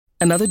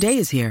Another day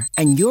is here,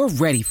 and you're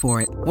ready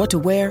for it. What to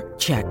wear?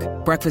 Check.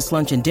 Breakfast,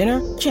 lunch, and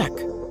dinner? Check.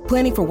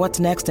 Planning for what's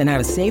next and how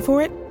to save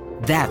for it?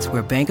 That's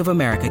where Bank of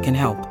America can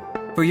help.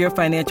 For your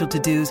financial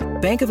to-dos,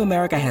 Bank of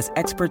America has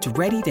experts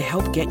ready to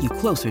help get you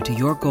closer to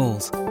your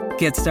goals.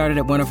 Get started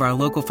at one of our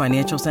local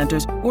financial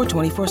centers or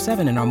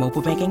 24/7 in our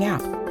mobile banking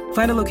app.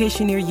 Find a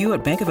location near you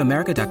at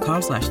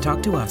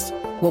bankofamerica.com/talktous.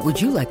 What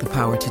would you like the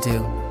power to do?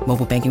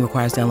 Mobile banking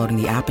requires downloading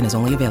the app and is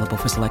only available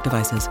for select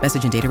devices.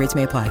 Message and data rates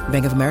may apply.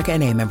 Bank of America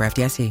NA, member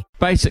FDIC.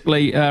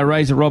 Basically,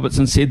 Razor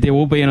Robertson said there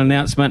will be an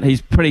announcement.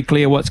 He's pretty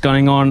clear what's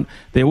going on.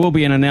 There will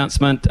be an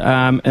announcement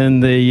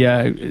in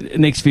the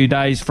next few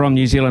days from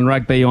New Zealand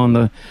Rugby on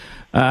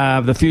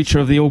the future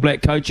of the All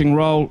Black coaching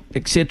role,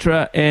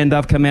 etc. And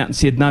they've come out and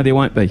said, no, there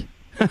won't be,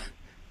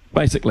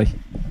 basically.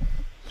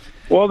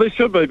 Well, there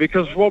should be,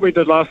 because what we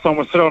did last time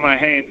was sit on our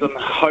hands and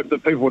hope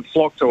that people would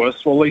flock to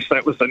us. Well, at least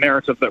that was the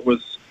narrative that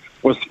was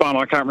spun.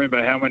 I can't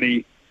remember how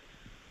many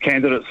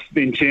candidates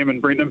then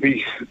Chairman Brent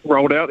Impey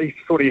rolled out. He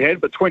thought he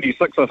had, but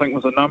 26, I think,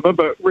 was the number.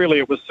 But really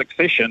it was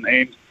succession.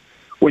 And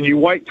when you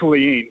wait till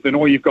the end, then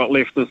all you've got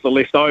left is the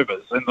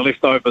leftovers. And the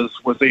leftovers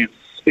was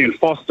Ian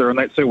Foster, and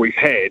that's who we've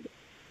had.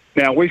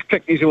 Now, we've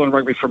kicked New Zealand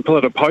Rugby from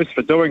pillar to post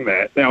for doing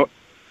that. Now,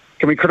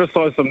 can we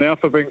criticise them now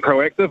for being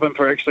proactive and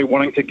for actually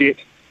wanting to get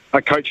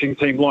a coaching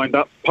team lined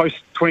up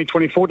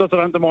post-2024? Does it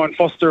undermine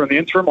Foster in the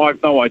interim? I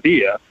have no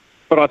idea.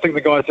 But I think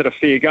the guy's had a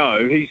fair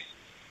go.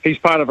 He's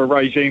part of a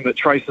regime that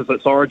traces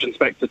its origins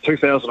back to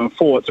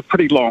 2004. It's a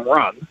pretty long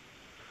run.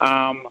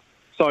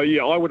 So,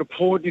 yeah, I would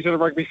applaud New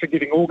Zealand Rugby for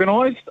getting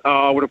organised.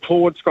 I would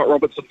applaud Scott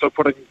Robertson for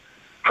putting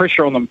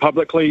pressure on them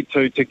publicly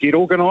to get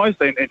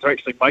organised and to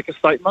actually make a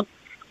statement.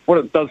 What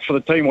it does for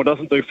the team or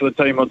doesn't do for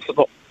the team, it's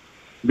not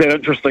that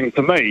interesting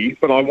to me,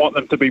 but I want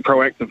them to be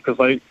proactive because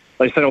they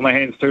sat on their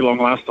hands too long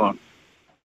last time.